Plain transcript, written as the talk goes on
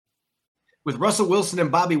With Russell Wilson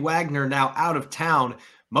and Bobby Wagner now out of town,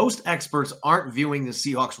 most experts aren't viewing the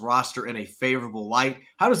Seahawks roster in a favorable light.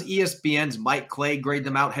 How does ESPN's Mike Clay grade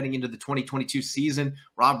them out heading into the 2022 season?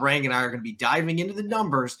 Rob Rang and I are going to be diving into the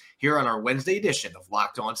numbers here on our Wednesday edition of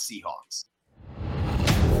Locked On Seahawks.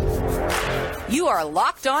 You are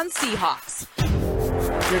Locked On Seahawks,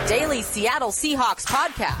 your daily Seattle Seahawks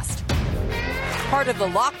podcast. Part of the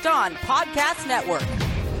Locked On Podcast Network,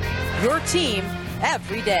 your team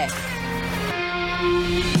every day.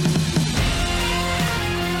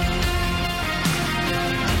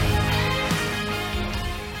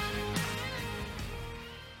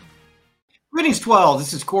 Greetings, 12.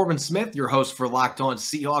 This is Corbin Smith, your host for Locked On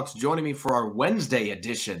Seahawks. Joining me for our Wednesday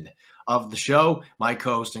edition of the show, my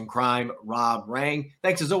co-host in crime, Rob Rang.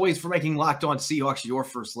 Thanks as always for making Locked On Seahawks your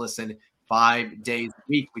first listen 5 days a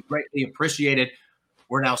week. We greatly appreciate it.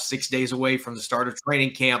 We're now 6 days away from the start of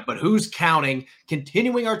training camp, but who's counting?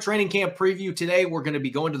 Continuing our training camp preview today, we're going to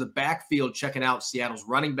be going to the backfield, checking out Seattle's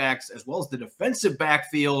running backs, as well as the defensive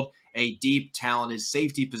backfield, a deep, talented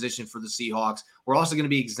safety position for the Seahawks. We're also going to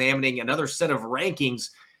be examining another set of rankings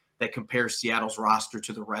that compares Seattle's roster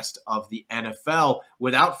to the rest of the NFL.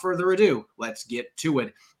 Without further ado, let's get to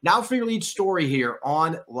it. Now for your lead story here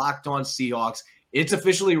on Locked On Seahawks. It's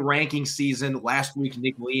officially ranking season. Last week,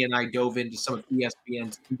 Nick Lee and I dove into some of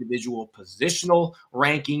ESPN's individual positional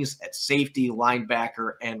rankings at safety,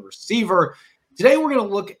 linebacker, and receiver. Today, we're going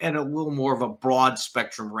to look at a little more of a broad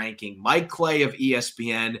spectrum ranking. Mike Clay of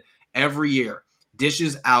ESPN every year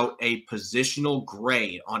dishes out a positional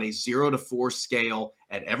grade on a 0 to 4 scale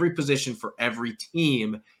at every position for every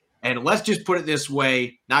team. And let's just put it this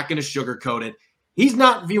way, not going to sugarcoat it. He's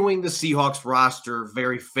not viewing the Seahawks roster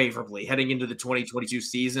very favorably heading into the 2022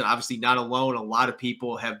 season. Obviously, not alone. A lot of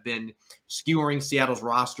people have been skewering Seattle's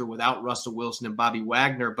roster without Russell Wilson and Bobby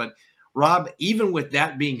Wagner. But, Rob, even with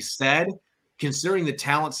that being said, considering the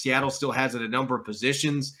talent Seattle still has at a number of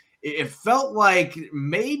positions, it felt like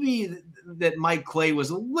maybe that Mike Clay was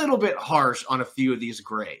a little bit harsh on a few of these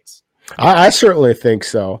grades. I certainly think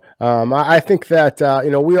so. I think that,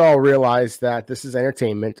 we all realize that this is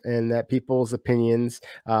entertainment and that people's opinions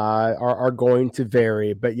are going to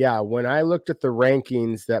vary. But yeah, when I looked at the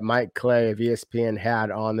rankings that Mike Clay of ESPN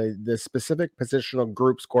had on the specific positional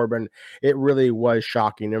groups, Corbin, it really was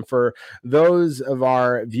shocking. And for those of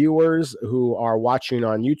our viewers who are watching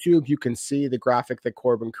on YouTube, you can see the graphic that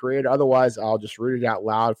Corbin created. Otherwise, I'll just read it out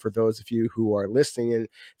loud for those of you who are listening. And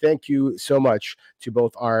thank you so much to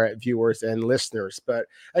both our viewers and listeners. But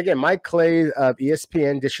again, Mike Clay of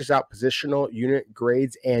ESPN dishes out positional unit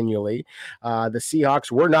grades annually. The Seahawks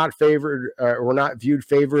were not viewed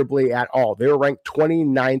favorably at all. They were ranked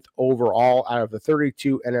 29th overall out of the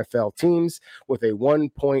 32 NFL teams with a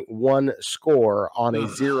 1.1 score on a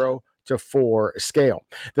 0 to 4 scale.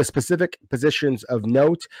 The specific positions of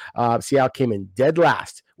note, Seattle came in dead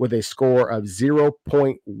last with a score of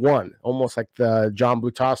 0.1, almost like the John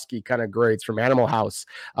Blutowski kind of grades from Animal House.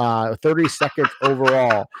 32nd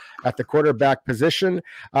overall at the quarterback position.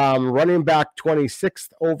 Running back 26th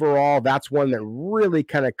overall. That's one that really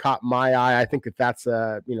kind of caught my eye. I think that's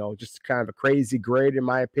just kind of a crazy grade in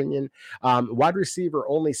my opinion. Wide receiver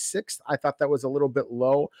only 6th. I thought that was a little bit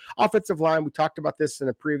low. Offensive line, we talked about this in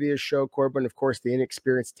a previous show, Corbin. Of course, the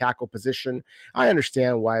inexperienced tackle position. I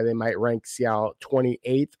understand why they might rank Seattle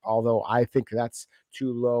 28th. Although I think that's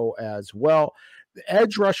too low as well. The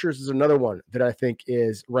edge rushers is another one that I think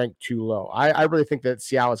is ranked too low. I really think that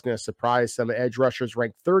Seattle is going to surprise some edge rushers,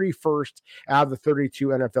 ranked 31st out of the 32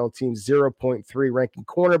 NFL teams, 0.3 ranking.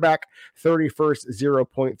 Cornerback, 31st,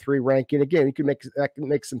 0.3 ranking. Again, that can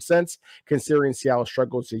make some sense considering Seattle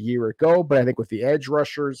struggles a year ago. But I think with the edge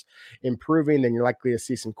rushers improving, then you're likely to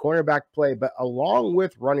see some cornerback play. But along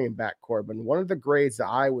with running back, Corbin, one of the grades that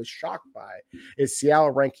I was shocked by is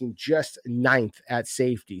Seattle ranking just 9th at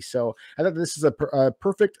safety. So I thought this is a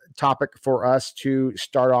perfect topic for us to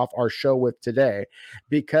start off our show with today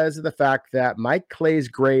because of the fact that Mike Clay's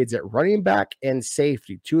grades at running back and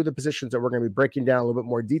safety, two of the positions that we're going to be breaking down a little bit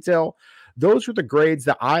more detail, those were the grades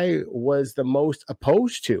that I was the most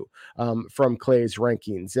opposed to from Clay's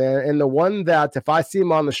rankings. And the one that if I see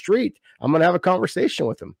him on the street, I'm going to have a conversation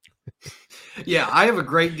with him. Yeah, I have a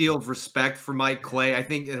great deal of respect for Mike Clay. I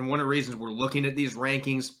think, and one of the reasons we're looking at these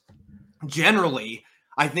rankings, generally,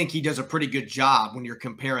 I think he does a pretty good job when you're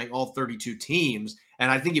comparing all 32 teams.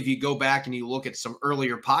 And I think if you go back and you look at some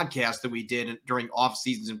earlier podcasts that we did during off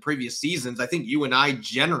seasons and previous seasons, I think you and I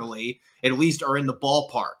generally at least are in the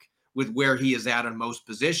ballpark with where he is at on most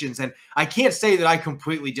positions. And I can't say that I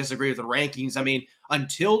completely disagree with the rankings. I mean,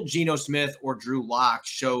 until Geno Smith or Drew Lock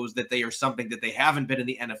shows that they are something that they haven't been in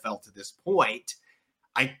the NFL to this point,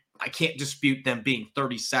 I can't dispute them being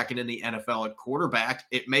 32nd in the NFL at quarterback.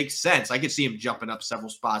 It makes sense. I could see him jumping up several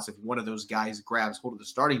spots if one of those guys grabs hold of the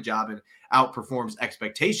starting job and outperforms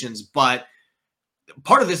expectations. But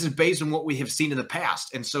part of this is based on what we have seen in the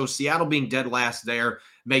past. And so Seattle being dead last there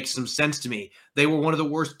makes some sense to me. They were one of the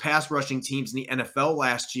worst pass rushing teams in the NFL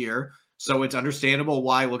last year. So it's understandable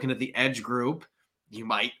why, looking at the edge group, you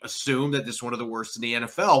might assume that this is one of the worst in the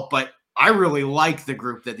NFL. But I really like the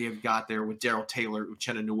group that they've got there with Darrell Taylor,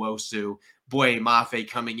 Uchenna Nwosu, Boye Mafe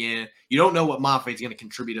coming in. You don't know what Mafe is going to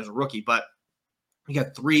contribute as a rookie, but you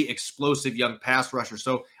got 3 explosive young pass rushers.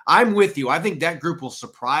 So I'm with you. I think that group will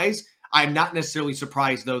surprise. I'm not necessarily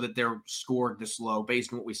surprised, though, that they're scored this low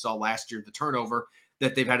based on what we saw last year, the turnover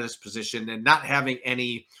that they've had at this position and not having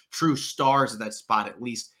any true stars at that spot, at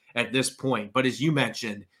least at this point. But as you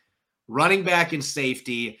mentioned, running back and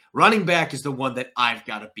safety, running back is the one that I've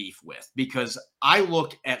got a beef with because I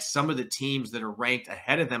look at some of the teams that are ranked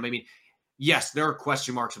ahead of them. I mean, yes, there are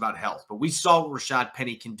question marks about health, but we saw what Rashad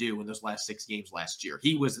Penny can do in those last 6 games last year.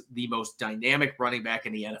 He was the most dynamic running back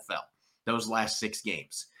in the NFL those last 6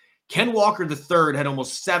 games. Ken Walker III had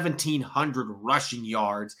almost 1,700 rushing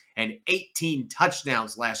yards and 18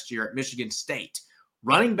 touchdowns last year at Michigan State.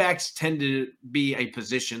 Running backs tend to be a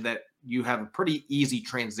position that you have a pretty easy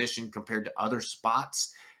transition compared to other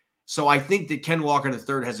spots. So I think that Ken Walker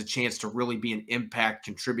III has a chance to really be an impact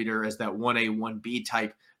contributor as that 1A, 1B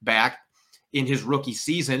type back in his rookie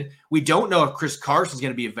season. We don't know if Chris Carson's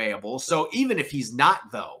going to be available. So even if he's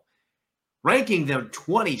not, though, ranking them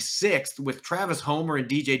 26th with Travis Homer and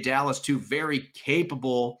DJ Dallas, 2 very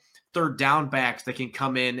capable third down backs that can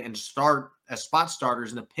come in and start as spot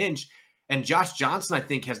starters in a pinch. And Josh Johnson, I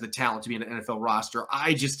think, has the talent to be in an NFL roster.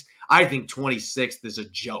 I think 26th is a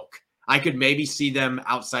joke. I could maybe see them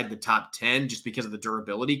outside the top 10 just because of the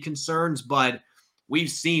durability concerns, but we've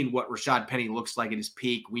seen what Rashad Penny looks like at his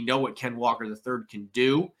peak. We know what Ken Walker III can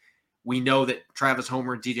do. We know that Travis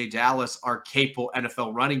Homer and DJ Dallas are capable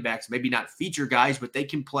NFL running backs, maybe not feature guys, but they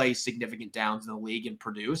can play significant downs in the league and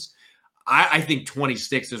produce. I think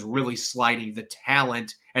 26 is really sliding the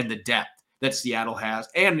talent and the depth that Seattle has.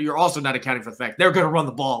 And you're also not accounting for the fact they're going to run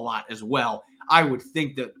the ball a lot as well. I would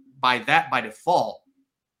think that by default,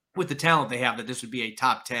 with the talent they have, that this would be a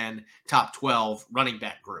top 10, top 12 running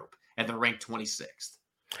back group, and they're ranked 26th.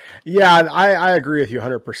 Yeah, I agree with you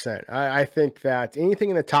 100%. I think that anything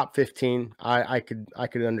in the top 15, I could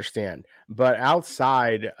understand, but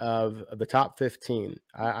outside of the top 15,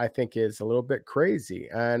 I think is a little bit crazy.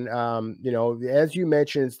 And as you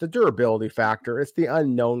mentioned, it's the durability factor. It's the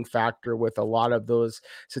unknown factor with a lot of those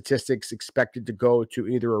statistics expected to go to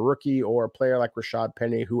either a rookie or a player like Rashad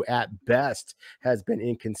Penny, who at best has been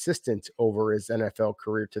inconsistent over his NFL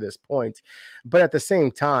career to this point. But at the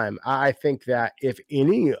same time, I think that if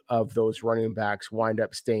any of those running backs wind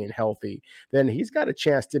up staying healthy, then he's got a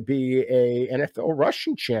chance to be a NFL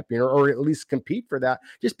rushing champion or at least compete for that,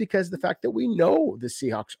 just because of the fact that we know the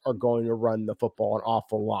Seahawks are going to run the football an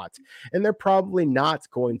awful lot. And they're probably not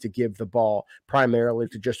going to give the ball primarily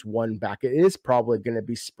to just one back. It is probably going to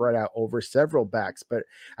be spread out over several backs. But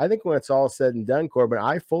I think when it's all said and done, Corbin,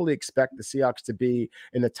 I fully expect the Seahawks to be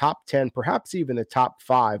in the top 10, perhaps even the top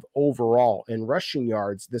 5 overall in rushing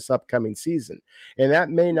yards this upcoming season. And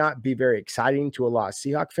that may not be very exciting to a lot of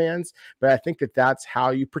Seahawks fans, but I think that that's how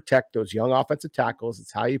you protect those young offensive tackles.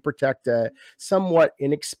 It's how you protect a somewhat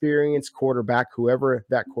inexperienced quarterback, whoever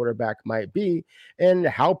that quarterback might be, and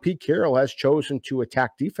how Pete Carroll has chosen to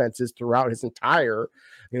attack defenses throughout his entire,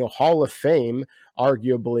 Hall of Fame,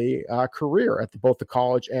 arguably, career at both the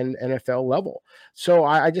college and NFL level. So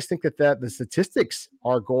I just think that the statistics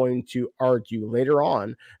are going to argue later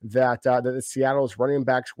on that the Seattle's running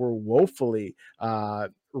backs were woefully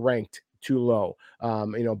ranked too low,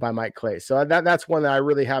 by Mike Clay. So that's one that I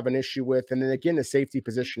really have an issue with. And then again, the safety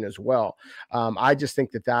position as well. I just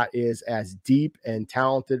think that is as deep and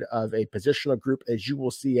talented of a positional group as you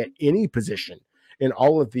will see at any position in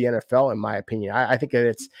all of the NFL, in my opinion. I think that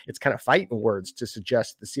it's kind of fighting words to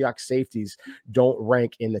suggest the Seahawks safeties don't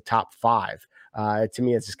rank in the top 5. To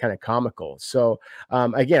me, it's just kind of comical. So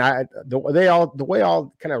again, the way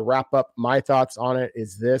I'll kind of wrap up my thoughts on it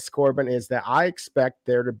is this, Corbin, is that I expect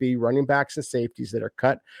there to be running backs and safeties that are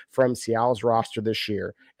cut from Seattle's roster this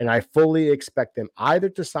year. And I fully expect them either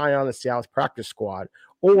to sign on the Seattle's practice squad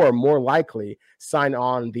or more likely sign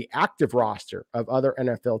on the active roster of other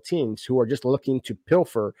NFL teams who are just looking to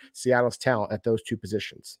pilfer Seattle's talent at those 2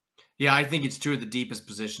 positions. Yeah, I think it's two of the deepest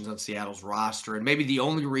positions on Seattle's roster. And maybe the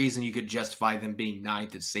only reason you could justify them being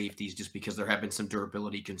ninth at safety is just because there have been some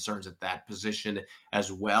durability concerns at that position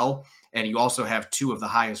as well. And you also have two of the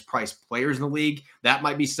highest priced players in the league. That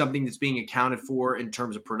might be something that's being accounted for in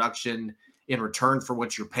terms of production in return for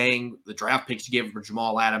what you're paying, the draft picks you give for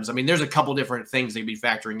Jamal Adams. I mean, there's a couple different things they'd be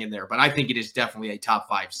factoring in there, but I think it is definitely a top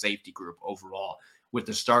 5 safety group overall with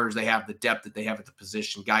the starters they have, the depth that they have at the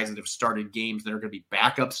position, guys that have started games that are going to be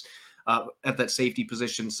backups at that safety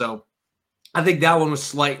position. So I think that one was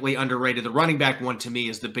slightly underrated. The running back one to me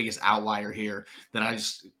is the biggest outlier here that I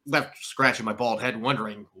just left scratching my bald head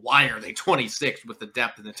wondering, why are they 26th with the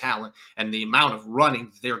depth and the talent and the amount of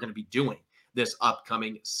running they're going to be doing this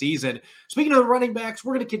upcoming season. Speaking of the running backs,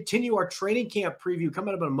 we're going to continue our training camp preview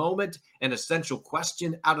coming up in a moment. An essential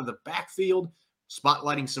question out of the backfield,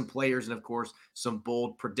 spotlighting some players, and of course, some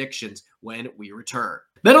bold predictions when we return.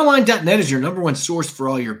 BetOnline.net is your number one source for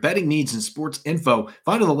all your betting needs and sports info.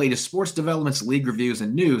 Find all the latest sports developments, league reviews,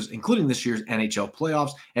 and news, including this year's NHL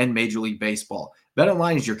playoffs and Major League Baseball.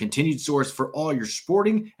 BetOnline is your continued source for all your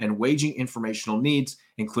sporting and wagering informational needs,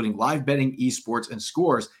 including live betting, esports, and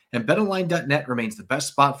scores. And BetOnline.net remains the best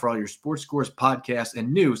spot for all your sports scores, podcasts,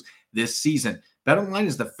 and news this season. BetOnline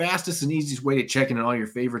is the fastest and easiest way to check in on all your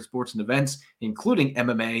favorite sports and events, including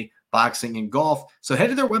MMA, boxing, and golf. So head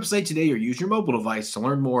to their website today or use your mobile device to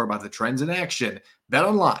learn more about the trends in action.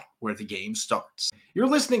 BetOnline, where the game starts. You're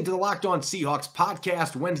listening to the Locked On Seahawks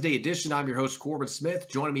podcast, Wednesday edition. I'm your host, Corbin Smith.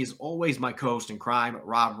 Joining me as always, my co-host in crime,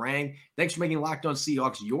 Rob Rang. Thanks for making Locked On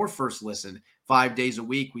Seahawks your first listen 5 days a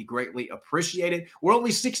week. We greatly appreciate it. We're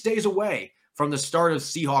only 6 days away from the start of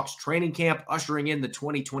Seahawks training camp, ushering in the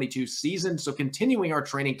 2022 season. So continuing our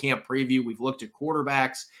training camp preview, we've looked at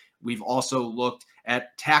quarterbacks. We've also looked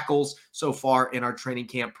at tackles so far in our training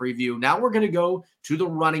camp preview. Now we're going to go to the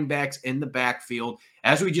running backs in the backfield.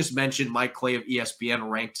 As we just mentioned, Mike Clay of ESPN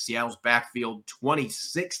ranked Seattle's backfield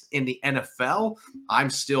 26th in the NFL. I'm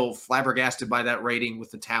still flabbergasted by that rating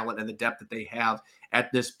with the talent and the depth that they have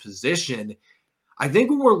at this position. I think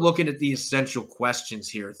when we're looking at the essential questions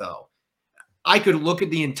here, though, I could look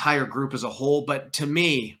at the entire group as a whole, but to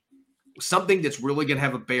me, something that's really going to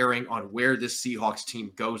have a bearing on where this Seahawks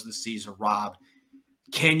team goes this season, Rob,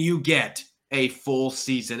 can you get a full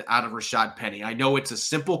season out of Rashad Penny? I know it's a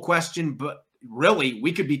simple question, but really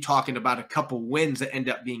we could be talking about a couple wins that end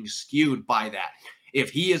up being skewed by that.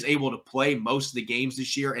 If he is able to play most of the games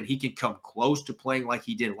this year and he can come close to playing like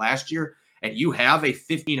he did last year, and you have a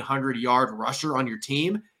 1,500-yard rusher on your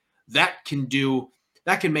team, that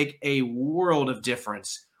can make a world of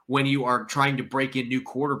difference when you are trying to break in new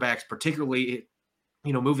quarterbacks, particularly,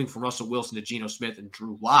 moving from Russell Wilson to Geno Smith and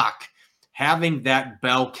Drew Lock. Having that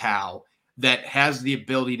bell cow that has the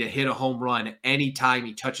ability to hit a home run anytime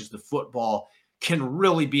he touches the football can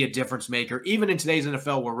really be a difference maker. Even in today's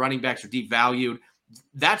NFL where running backs are devalued,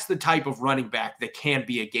 that's the type of running back that can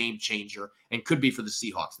be a game changer and could be for the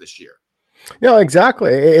Seahawks this year.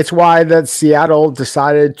 Exactly. It's why that Seattle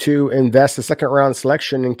decided to invest a second-round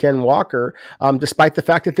selection in Ken Walker, despite the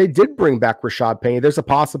fact that they did bring back Rashad Penny. There's a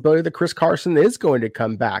possibility that Chris Carson is going to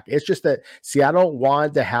come back. It's just that Seattle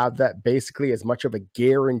wanted to have that basically as much of a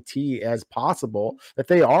guarantee as possible that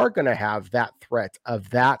they are going to have that threat of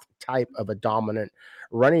that type of a dominant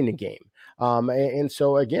running game. And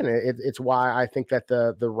so, again, it's why I think that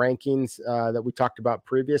the rankings that we talked about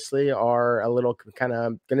previously are a little kind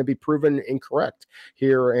of going to be proven incorrect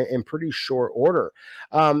here in pretty short order.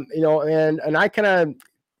 And I kind of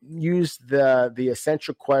used the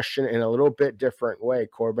essential question in a little bit different way,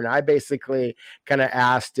 Corbin. I basically kind of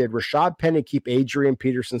asked, did Rashad Penny keep Adrian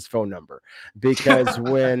Peterson's phone number? Because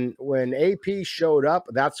when AP showed up,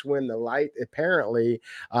 that's when the light apparently,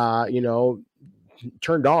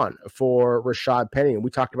 turned on for Rashad Penny. And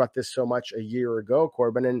we talked about this so much a year ago,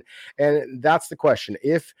 Corbin. And that's the question.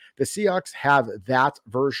 If the Seahawks have that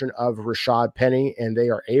version of Rashad Penny and they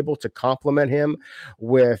are able to complement him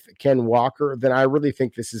with Ken Walker, then I really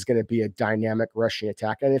think this is going to be a dynamic rushing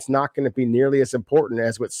attack. And it's not going to be nearly as important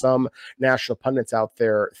as what some national pundits out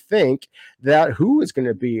there think, that who is going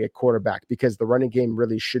to be a quarterback, because the running game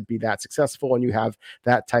really should be that successful. And you have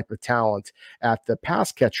that type of talent at the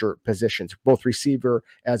pass catcher positions, both receiver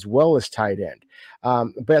as well as tight end.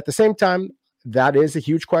 But at the same time, that is a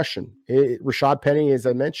huge question Rashad Penny, as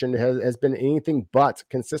I mentioned, has been anything but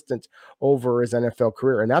consistent over his NFL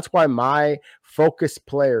career. And that's why my focus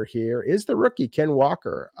player here is the rookie, Ken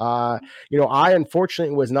Walker. I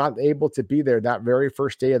unfortunately was not able to be there that very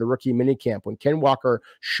first day of the rookie minicamp when Ken Walker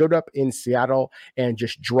showed up in Seattle and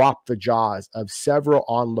just dropped the jaws of several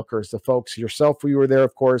onlookers, the folks, yourself, we were there,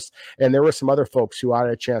 of course, and there were some other folks who I had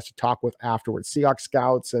a chance to talk with afterwards, Seahawks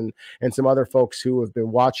scouts and some other folks who have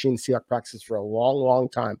been watching Seahawks practice for a long, long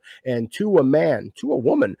time. And to a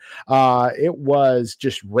woman, it was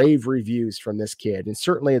just rave reviews from this kid. And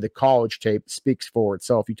certainly the college tape speaks for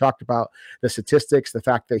itself. You talked about the statistics, the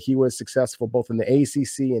fact that he was successful both in the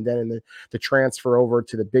ACC and then in the transfer over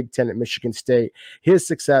to the Big Ten at Michigan State. His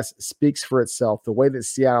success speaks for itself. The way that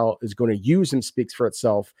Seattle is going to use him speaks for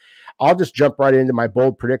itself. I'll just jump right into my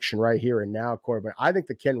bold prediction right here and now, Corbin. I think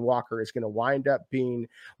that Ken Walker is going to wind up being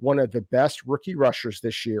one of the best rookie rushers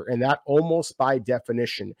this year, and that almost by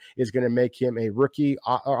definition is going to make him a rookie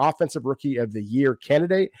or offensive rookie of the year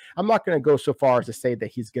candidate. I'm not going to go so far as to say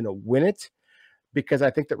that he's going to win it, because I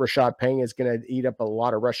think that Rashad Penny is going to eat up a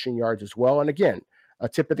lot of rushing yards as well. And again, a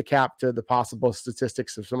tip of the cap to the possible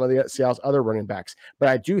statistics of some of the Seattle's other running backs. But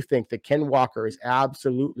I do think that Ken Walker is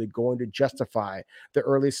absolutely going to justify the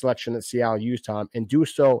early selection that Seattle used on and do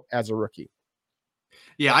so as a rookie.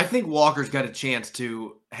 Yeah, I think Walker's got a chance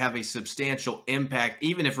to have a substantial impact,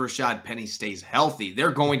 even if Rashad Penny stays healthy.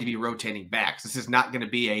 They're going to be rotating backs. This is not going to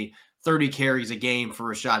be a 30 carries a game for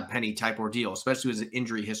Rashad Penny type ordeal, especially with his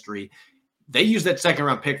injury history. They use that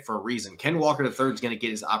second-round pick for a reason. Ken Walker III is going to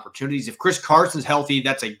get his opportunities. If Chris Carson's healthy,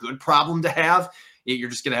 that's a good problem to have. You're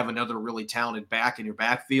just going to have another really talented back in your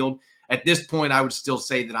backfield. At this point, I would still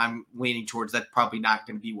say that I'm leaning towards that's probably not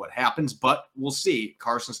going to be what happens, but we'll see.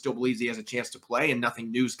 Carson still believes he has a chance to play, and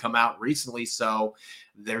nothing new's come out recently, so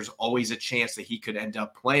there's always a chance that he could end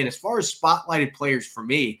up playing. As far as spotlighted players for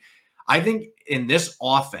me, I think in this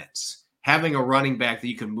offense, having a running back that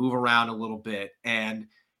you can move around a little bit and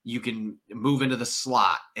you can move into the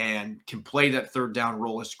slot and can play that third down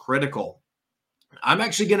role is critical. I'm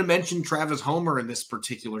actually going to mention Travis Homer in this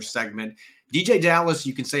particular segment. DJ Dallas,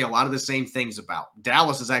 you can say a lot of the same things about.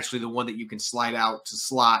 Dallas is actually the one that you can slide out to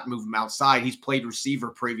slot, move him outside. He's played receiver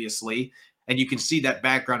previously, and you can see that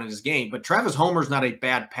background in his game. But Travis Homer's not a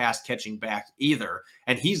bad pass-catching back either,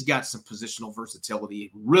 and he's got some positional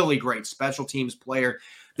versatility. Really great special teams player.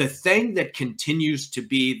 The thing that continues to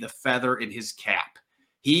be the feather in his cap,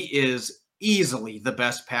 he is easily the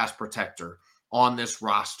best pass protector on this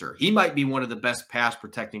roster. He might be one of the best pass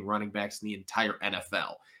protecting running backs in the entire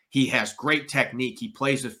NFL. He has great technique. He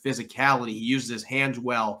plays with physicality. He uses his hands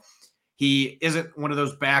well. He isn't one of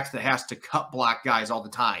those backs that has to cut block guys all the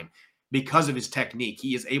time. Because of his technique,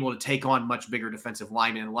 he is able to take on much bigger defensive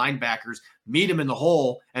linemen and linebackers, meet him in the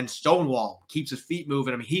hole, and stonewall, keeps his feet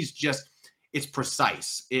moving. I mean, it's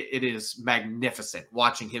precise. It is magnificent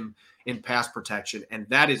watching him in pass protection, and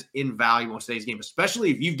that is invaluable in today's game, especially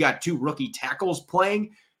if you've got two rookie tackles playing.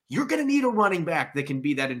 You're going to need a running back that can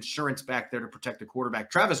be that insurance back there to protect the quarterback.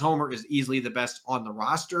 Travis Homer is easily the best on the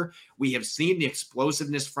roster. We have seen the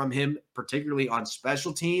explosiveness from him, particularly on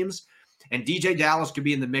special teams, and DJ Dallas could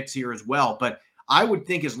be in the mix here as well, but I would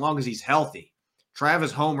think as long as he's healthy,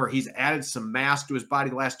 Travis Homer, he's added some mass to his body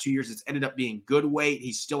the last 2 years. It's ended up being good weight.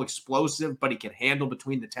 He's still explosive, but he can handle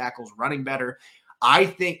between the tackles, running better. I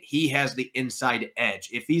think he has the inside edge,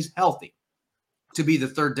 if he's healthy, to be the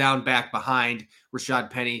third down back behind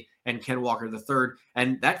Rashad Penny and Ken Walker III.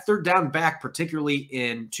 And that third down back, particularly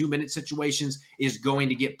in 2-minute situations, is going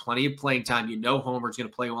to get plenty of playing time. You know Homer's going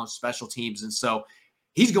to play on special teams, and so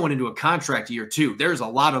he's going into a contract year too. There's a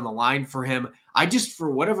lot on the line for him.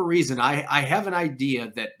 For whatever reason, I have an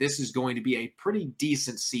idea that this is going to be a pretty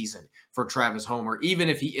decent season for Travis Homer. Even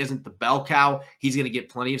if he isn't the bell cow, he's going to get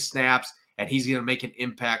plenty of snaps, and he's going to make an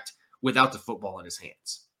impact without the football in his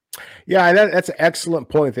hands. Yeah, that's an excellent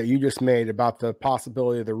point that you just made about the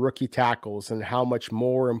possibility of the rookie tackles and how much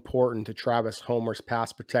more important to Travis Homer's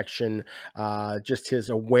pass protection, just his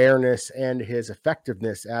awareness and his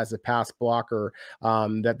effectiveness as a pass blocker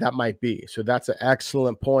that might be. So that's an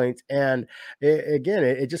excellent point. And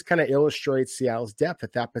it just kind of illustrates Seattle's depth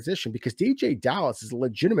at that position, because DJ Dallas is a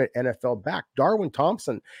legitimate NFL back. Darwin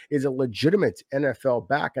Thompson is a legitimate NFL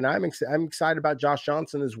back. And I'm excited about Josh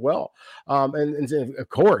Johnson as well. And of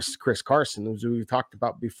course, Chris Carson, as we've talked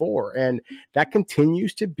about before. And that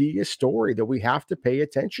continues to be a story that we have to pay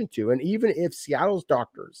attention to. And even if Seattle's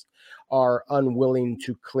doctors are unwilling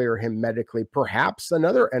to clear him medically, perhaps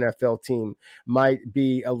another NFL team might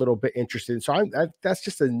be a little bit interested. So that's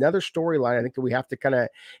just another storyline I think that we have to kind of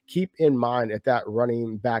keep in mind at that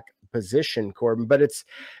running back position, Corbin. But it's,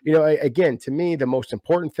 again, to me, the most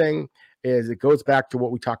important thing is it goes back to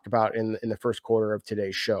what we talked about in the first quarter of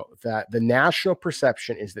today's show, that the national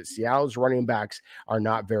perception is that Seattle's running backs are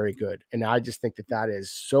not very good. And I just think that that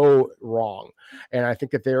is so wrong. And I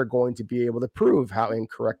think that they're going to be able to prove how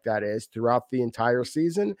incorrect that is throughout the entire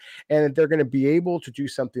season. And that they're going to be able to do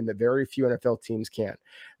something that very few NFL teams can.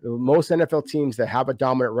 Most NFL teams that have a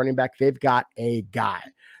dominant running back, they've got a guy.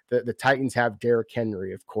 The Titans have Derrick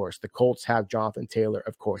Henry, of course. The Colts have Jonathan Taylor,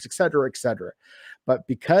 of course, et cetera, et cetera. But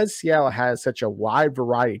because Seattle has such a wide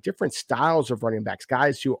variety, different styles of running backs,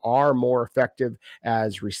 guys who are more effective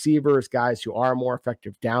as receivers, guys who are more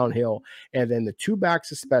effective downhill, and then the two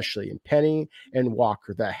backs, especially in Penny and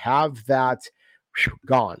Walker, that have that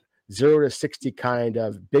gone 0 to 60 kind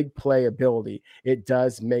of big play ability, it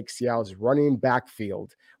does make Seattle's running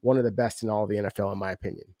backfield one of the best in all of the NFL, in my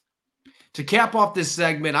opinion. To cap off this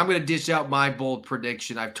segment, I'm going to dish out my bold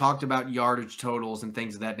prediction. I've talked about yardage totals and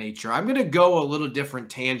things of that nature. I'm going to go a little different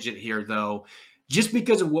tangent here, though, just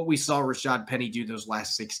because of what we saw Rashad Penny do those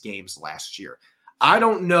last 6 games last year. I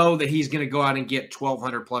don't know that he's going to go out and get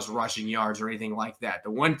 1,200 plus rushing yards or anything like that.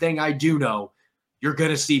 The one thing I do know, you're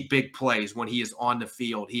going to see big plays when he is on the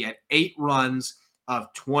field. He had 8 runs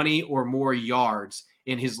of 20 or more yards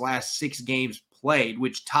in his last 6 games played,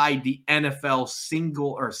 which tied the NFL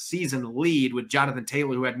single or season lead with Jonathan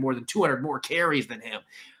Taylor, who had more than 200 more carries than him.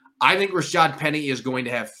 I think Rashad Penny is going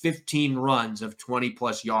to have 15 runs of 20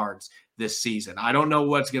 plus yards this season. I don't know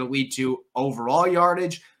what's going to lead to overall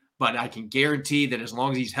yardage, but I can guarantee that as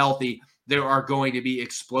long as he's healthy, there are going to be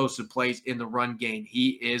explosive plays in the run game.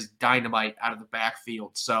 He is dynamite out of the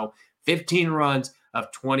backfield. So 15 runs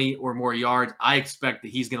of 20 or more yards. I expect that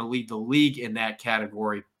he's going to lead the league in that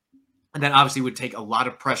category. And that obviously would take a lot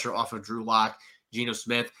of pressure off of Drew Lock, Geno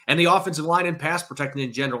Smith, and the offensive line and pass protecting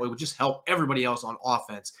in general. It would just help everybody else on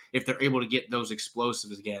offense if they're able to get those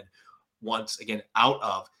explosives once again, out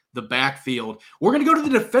of the backfield. We're going to go to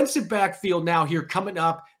the defensive backfield now here coming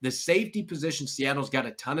up. The safety position, Seattle's got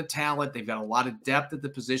a ton of talent. They've got a lot of depth at the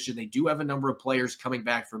position. They do have a number of players coming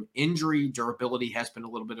back from injury. Durability has been a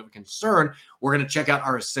little bit of a concern. We're going to check out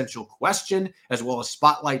our essential question as well as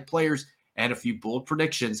spotlight players and a few bold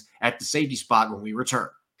predictions at the safety spot when we return.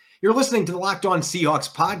 You're listening to the Locked On Seahawks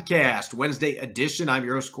podcast, Wednesday edition. I'm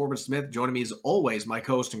your host, Corbin Smith. Joining me as always, my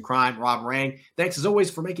co-host in crime, Rob Rang. Thanks as always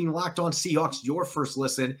for making Locked On Seahawks your first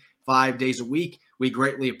listen 5 days a week. We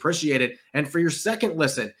greatly appreciate it. And for your second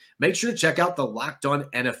listen, make sure to check out the Locked On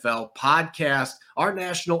NFL podcast. Our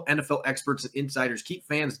national NFL experts and insiders keep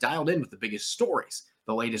fans dialed in with the biggest stories,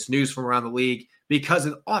 the latest news from around the league, because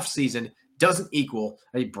an offseason doesn't equal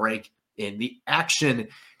a break in the action.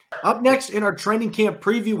 Up next in our training camp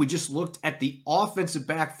preview, we just looked at the offensive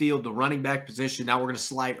backfield, the running back position. Now we're going to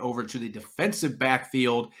slide over to the defensive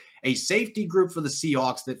backfield, a safety group for the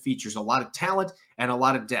Seahawks that features a lot of talent and a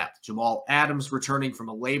lot of depth. Jamal Adams returning from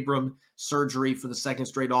a labrum surgery for the second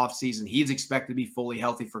straight offseason. He's expected to be fully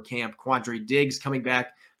healthy for camp. Quandre Diggs coming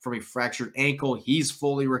back from a fractured ankle. He's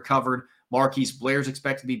fully recovered. Marquise Blair's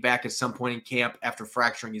expected to be back at some point in camp after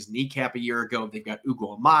fracturing his kneecap a year ago. They've got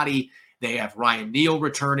Ugo Amadi. They have Ryan Neal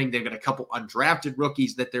returning. They've got a couple undrafted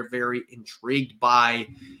rookies that they're very intrigued by.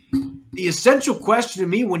 The essential question to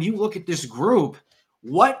me when you look at this group,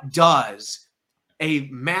 what does a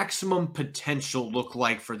maximum potential look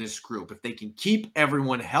like for this group if they can keep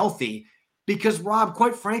everyone healthy? Because, Rob,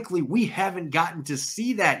 quite frankly, we haven't gotten to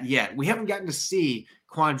see that yet. We haven't gotten to see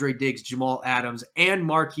Quandre Diggs, Jamal Adams, and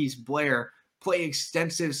Marquise Blair play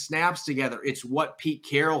extensive snaps together. It's what Pete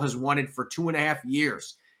Carroll has wanted for 2.5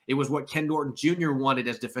 years. It was what Ken Norton Jr. wanted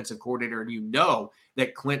as defensive coordinator. And you know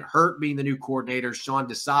that Clint Hurt being the new coordinator, Sean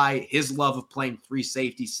Desai, his love of playing 3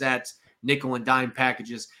 safety sets, nickel and dime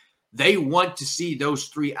packages, they want to see those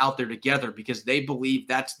 3 out there together because they believe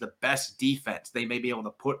that's the best defense they may be able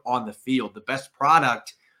to put on the field, the best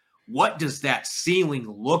product. What does that ceiling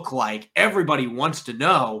look like? Everybody wants to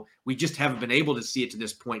know. We just haven't been able to see it to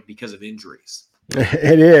this point because of injuries.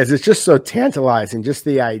 It is. It's just so tantalizing, just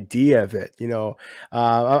the idea of it.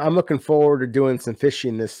 I'm looking forward to doing some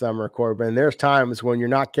fishing this summer, Corbin. There's times when you're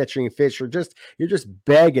not catching fish, or you're just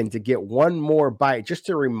begging to get one more bite, just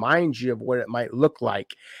to remind you of what it might look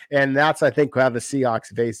like. And that's, I think, how the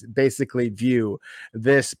Seahawks basically view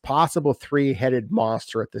this possible 3-headed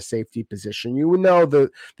monster at the safety position. You know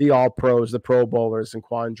the All Pros, the Pro Bowlers, and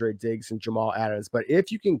Quandre Diggs and Jamal Adams. But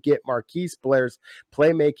if you can get Marquise Blair's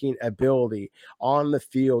playmaking ability on the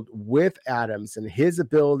field with Adams and his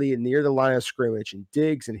ability near the line of scrimmage, and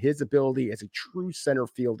Diggs and his ability as a true center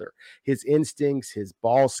fielder, his instincts, his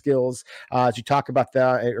ball skills, as you talk about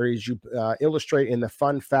that, or as you illustrate in the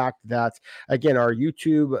fun fact that, again, our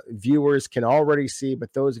YouTube viewers can already see,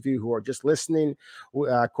 but those of you who are just listening,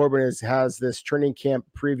 Corbin has this training camp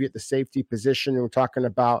preview at the safety position, and we're talking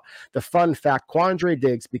about the fun fact. Quandre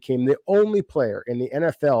Diggs became the only player in the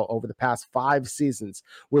NFL over the past 5 seasons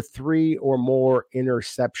with 3 or more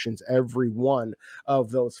interceptions every one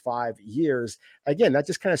of those 5 years. Again, that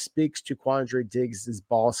just kind of speaks to Quandre Diggs'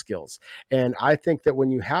 ball skills. And I think that when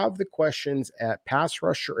you have the questions at pass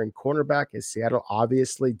rusher and cornerback, as Seattle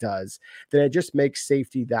obviously does, then it just makes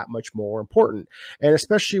safety that much more important. And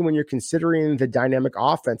especially when you're considering the dynamic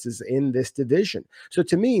offenses in this division. So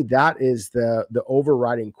to me, that is the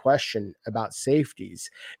overriding question about safeties,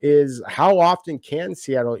 is how often can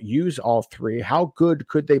Seattle use all 3? How good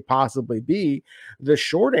could they possibly be? The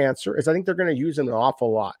short answer is I think they're going to use them an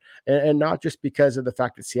awful lot. And not just because of the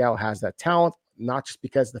fact that Seattle has that talent, not just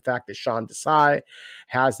because of the fact that Sean Desai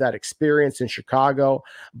has that experience in Chicago,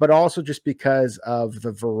 but also just because of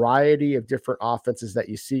the variety of different offenses that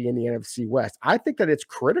you see in the NFC West. I think that it's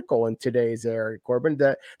critical in today's era, Corbin,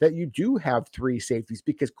 that you do have 3 safeties,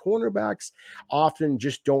 because cornerbacks often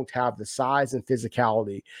just don't have the size and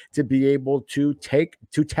physicality to be able to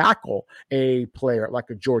tackle a player like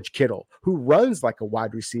a George Kittle, who runs like a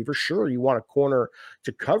wide receiver. Sure, you want a corner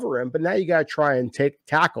to cover him, but now you got to try and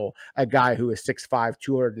tackle a guy who is 6'5",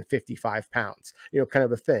 255 pounds, kind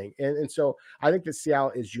of a thing. And so I think that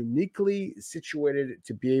Seattle is uniquely situated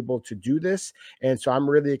to be able to do this. And so I'm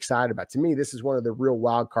really excited about it. To me, this is one of the real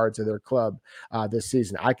wild cards of their club this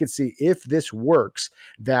season. I could see, if this works,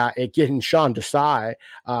 that it getting Sean Desai,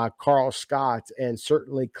 Carl Scott, and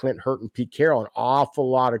certainly Clint Hurt and Pete Carroll an awful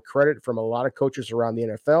lot of credit from a lot of coaches around the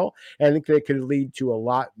NFL. And I think they could lead to a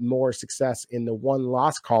lot more success in the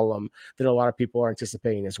one-loss column than a lot of people are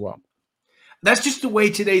anticipating as well. That's just the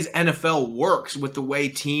way today's NFL works, with the way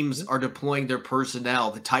teams are deploying their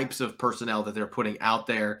personnel, the types of personnel that they're putting out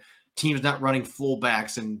there. Teams not running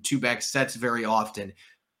fullbacks and 2-back sets very often.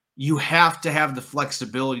 You have to have the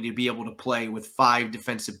flexibility to be able to play with 5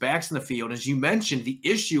 defensive backs in the field. As you mentioned, the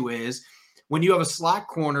issue is when you have a slot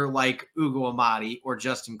corner like Ugo Amadi or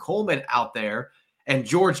Justin Coleman out there, and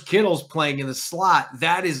George Kittle's playing in the slot,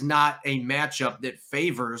 that is not a matchup that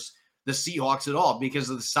favors the Seahawks at all because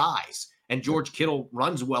of the size. And George Kittle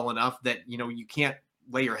runs well enough that, you can't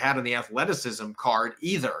lay your hat on the athleticism card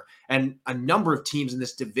either. And a number of teams in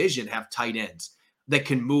this division have tight ends that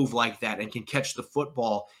can move like that and can catch the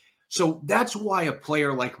football. So that's why a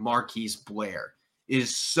player like Marquise Blair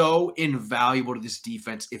is so invaluable to this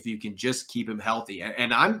defense if you can just keep him healthy.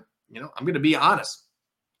 And I'm going to be honest.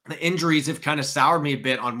 The injuries have kind of soured me a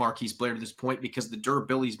bit on Marquise Blair to this point because the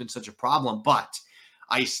durability has been such a problem. But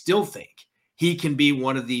I still think he can be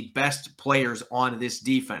one of the best players on this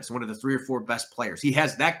defense, one of the 3 or 4 best players. He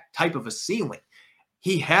has that type of a ceiling.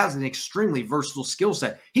 He has an extremely versatile skill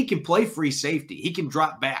set. He can play free safety. He can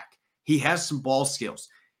drop back. He has some ball skills.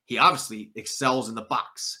 He obviously excels in the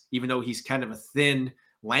box. Even though he's kind of a thin,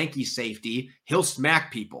 lanky safety, he'll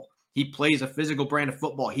smack people. He plays a physical brand of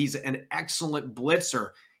football. He's an excellent blitzer.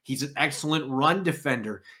 He's an excellent run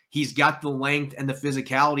defender. He's got the length and the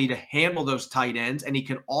physicality to handle those tight ends, and he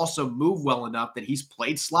can also move well enough that he's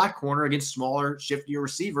played slot corner against smaller, shiftier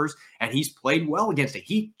receivers, and he's played well against it.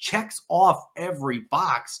 He checks off every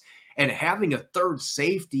box, and having a third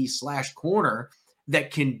safety / corner that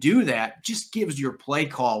can do that just gives your play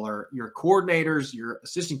caller, your coordinators, your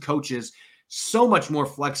assistant coaches so much more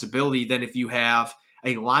flexibility than if you have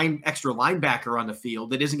a extra linebacker on the field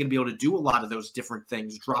that isn't going to be able to do a lot of those different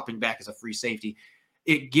things, dropping back as a free safety.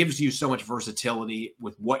 It gives you so much versatility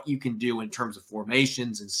with what you can do in terms of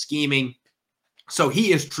formations and scheming. So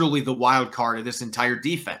he is truly the wild card of this entire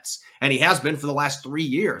defense. And he has been for the last 3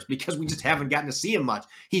 years because we just haven't gotten to see him much.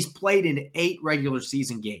 He's played in 8 regular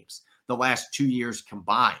season games the last 2 years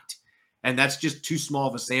combined. And that's just too small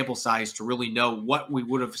of a sample size to really know what we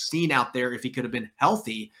would have seen out there if he could have been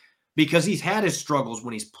healthy, because he's had his struggles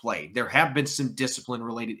when he's played. There have been some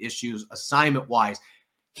discipline-related issues, assignment-wise.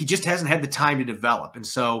 He just hasn't had the time to develop. And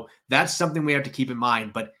so that's something we have to keep in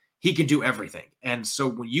mind. But he can do everything. And so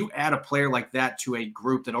when you add a player like that to a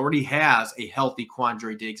group that already has a healthy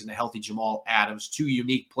Quandre Diggs and a healthy Jamal Adams, 2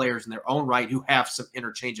 unique players in their own right who have some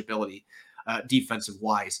interchangeability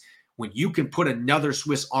defensive-wise, when you can put another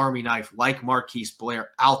Swiss Army knife like Marquise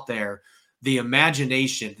Blair out there, the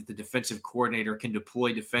imagination that the defensive coordinator can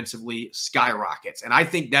deploy defensively skyrockets. And I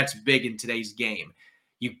think that's big in today's game.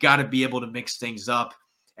 You've got to be able to mix things up.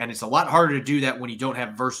 And it's a lot harder to do that when you don't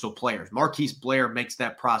have versatile players. Marquise Blair makes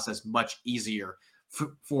that process much easier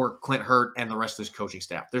for Clint Hurtt and the rest of his coaching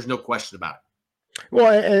staff. There's no question about it.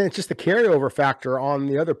 Well, and it's just the carryover factor on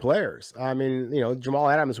the other players. I mean, Jamal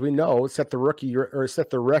Adams, we know, set the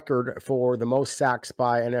record for the most sacks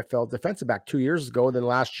by NFL defensive back 2 years ago. Then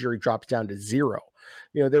last year he dropped down to 0.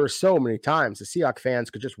 There were so many times the Seahawks fans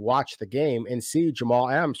could just watch the game and see Jamal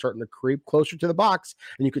Adams starting to creep closer to the box.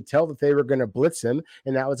 And you could tell that they were going to blitz him,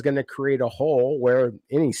 and that was going to create a hole where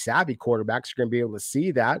any savvy quarterbacks are going to be able to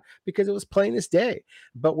see that because it was plain as day.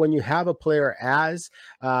 But when you have a player as,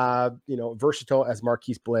 versatile as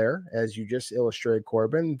Marquise Blair, as you just illustrated,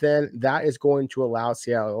 Corbin, then that is going to allow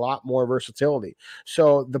Seattle a lot more versatility.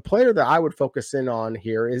 So the player that I would focus in on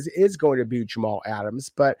here is going to be Jamal Adams,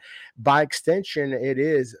 but by extension, it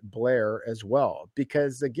is Blair as well,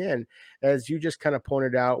 because again, as you just kind of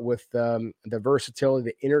pointed out with the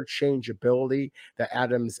versatility, the interchangeability that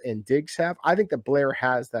Adams and Diggs have, I think that Blair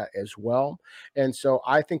has that as well. And so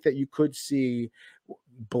I think that you could see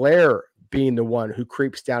Blair being the one who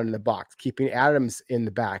creeps down in the box, keeping Adams in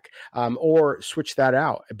the back, or switch that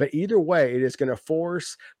out. But either way, it is going to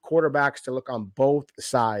force quarterbacks to look on both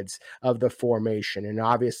sides of the formation. And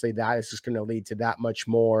obviously that is just going to lead to that much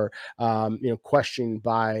more, questioning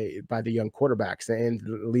by the young quarterbacks and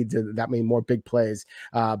lead to that many more big plays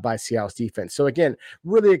by Seattle's defense. So again,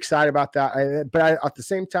 really excited about that. But at the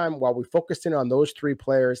same time, while we focused in on those 3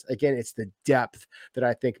 players, again, it's the depth that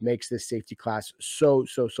I think makes this safety class so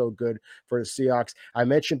good for the Seahawks. I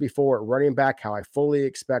mentioned before at running back how I fully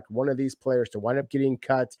expect one of these players to wind up getting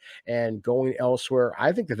cut and going elsewhere.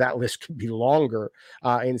 I think that list could be longer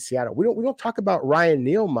in Seattle. We don't talk about Ryan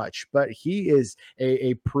Neal much, but he is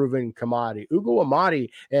a proven commodity. Ugo Amadi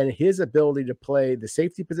and his ability to play the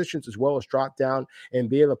safety positions as well as drop down and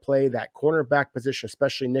be able to play that cornerback position,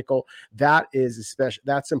 especially nickel,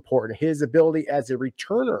 that's important. His ability as a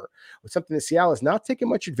returner was something that Seattle has not taken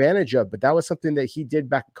much advantage of, but that was something that he did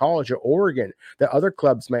back in college at Oregon that other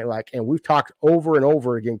clubs might like. And we've talked over and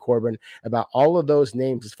over again, Corbin, about all of those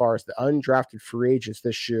names as far as the undrafted free agents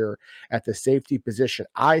this year at the safety position.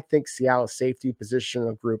 I think Seattle's safety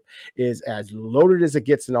positional group is as loaded as it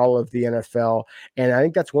gets in all of the NFL. And I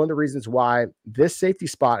think that's one of the reasons why this safety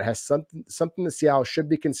spot has something that Seattle should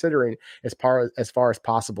be considering as far as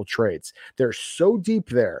possible trades. They're so deep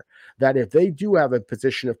there that if they do have a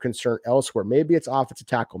position of concern elsewhere, maybe it's offensive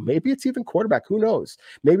tackle, maybe it's even quarterback, who knows?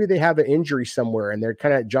 Maybe they have an injury somewhere and they're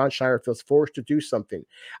kind of, John Schneider feels forced to do something.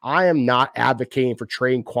 I am not advocating for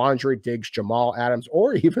trading Quandre Diggs, Jamal Adams,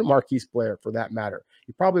 or even Marquise Blair for that matter.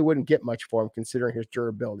 You probably wouldn't get much for him considering his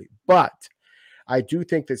durability, but I do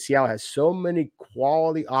think that Seattle has so many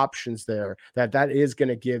quality options there that is going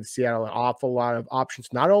to give Seattle an awful lot of options,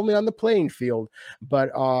 not only on the playing field, but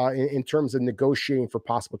in terms of negotiating for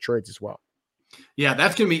possible trades as well. Yeah,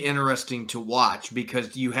 that's going to be interesting to watch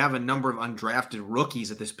because you have a number of undrafted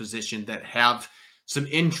rookies at this position that have some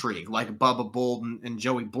intrigue, like Bubba Bolden and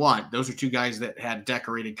Joey Blunt. Those are 2 guys that had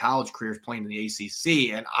decorated college careers playing in the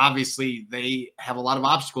ACC, and obviously they have a lot of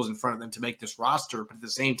obstacles in front of them to make this roster, but at the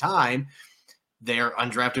same time, they're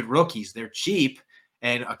undrafted rookies. They're cheap,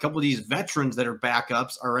 and a couple of these veterans that are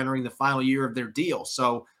backups are entering the final year of their deal.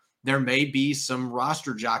 So there may be some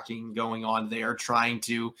roster jockeying going on there, trying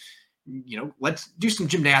to, let's do some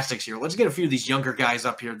gymnastics here. Let's get a few of these younger guys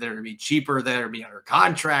up here that are going to be cheaper, that are going to be under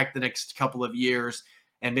contract the next couple of years,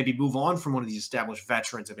 and maybe move on from one of these established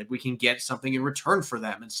veterans. And maybe we can get something in return for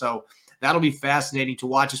them. And so that'll be fascinating to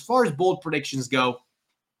watch. As far as bold predictions go,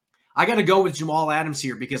 I got to go with Jamal Adams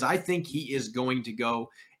here because I think he is going to go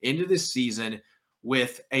into this season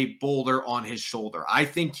with a boulder on his shoulder. I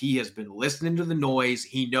think he has been listening to the noise.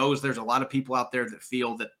 He knows there's a lot of people out there that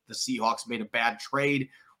feel that the Seahawks made a bad trade,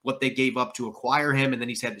 what they gave up to acquire him, and then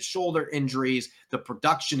he's had the shoulder injuries. The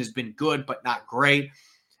production has been good, but not great.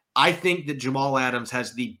 I think that Jamal Adams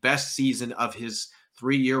has the best season of his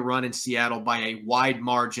 3-year run in Seattle by a wide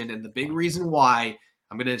margin, and the big reason why,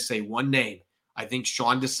 I'm going to say one name. I think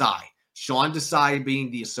Sean Desai. Sean Desai being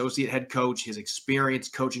the associate head coach, his experience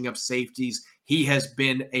coaching up safeties, he has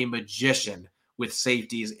been a magician with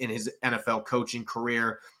safeties in his NFL coaching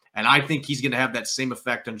career. And I think he's going to have that same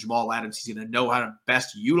effect on Jamal Adams. He's going to know how to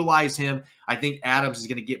best utilize him. I think Adams is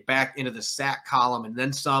going to get back into the sack column and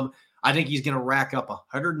then some. I think he's going to rack up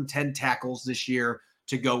 110 tackles this year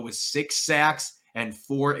to go with 6 sacks and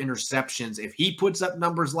 4 interceptions. If he puts up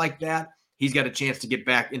numbers like that, he's got a chance to get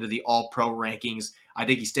back into the all-pro rankings. I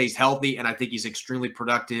think he stays healthy, and I think he's extremely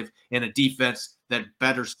productive in a defense that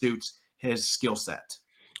better suits his skill set.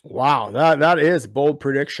 Wow, that is bold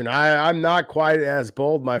prediction. I'm not quite as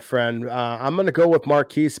bold, my friend. I'm going to go with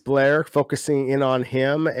Marquise Blair, focusing in on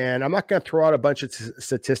him, and I'm not going to throw out a bunch of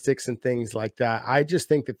statistics and things like that. I just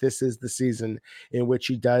think that this is the season in which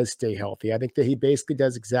he does stay healthy. I think that he basically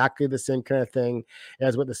does exactly the same kind of thing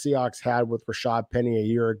as what the Seahawks had with Rashad Penny a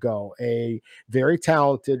year ago. A very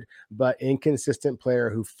talented but inconsistent player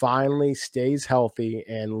who finally stays healthy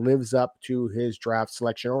and lives up to his draft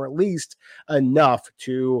selection, or at least enough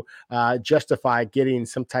to justify getting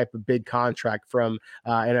some type of big contract from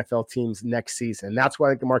NFL teams next season. That's what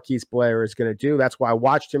I think Marquise Blair is going to do. That's why I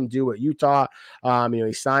watched him do at Utah.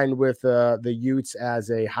 He signed with the Utes as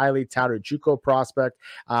a highly touted JUCO prospect,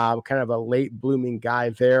 kind of a late blooming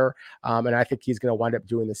guy there. And I think he's going to wind up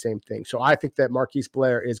doing the same thing. So I think that Marquise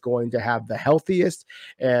Blair is going to have the healthiest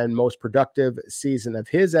and most productive season of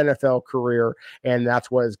his NFL career. And that's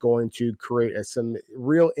what is going to create some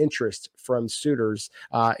real interest from suitors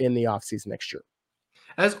in the offseason next year.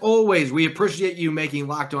 As always, we appreciate you making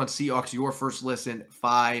Locked On Seahawks your first listen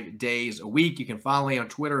 5 days a week. You can follow me on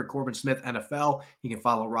Twitter at Corbin Smith NFL. You can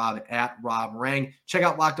follow Rob at Rob Rang. Check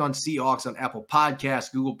out Locked On Seahawks on Apple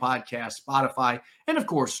Podcasts, Google Podcasts, Spotify, and of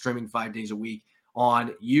course, streaming 5 days a week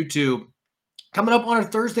on YouTube. Coming up on our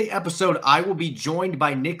Thursday episode, I will be joined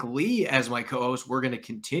by Nick Lee as my co-host. We're going to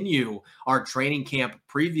continue our training camp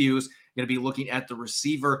previews. Going to be looking at the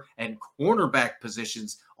receiver and cornerback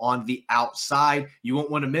positions on the outside. You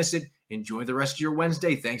won't want to miss it. Enjoy the rest of your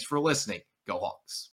Wednesday. Thanks for listening. Go Hawks.